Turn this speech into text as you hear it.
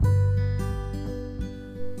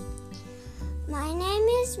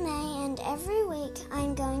is May, and every week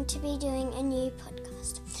I'm going to be doing a new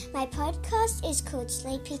podcast. My podcast is called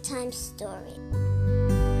Sleepy Time Story.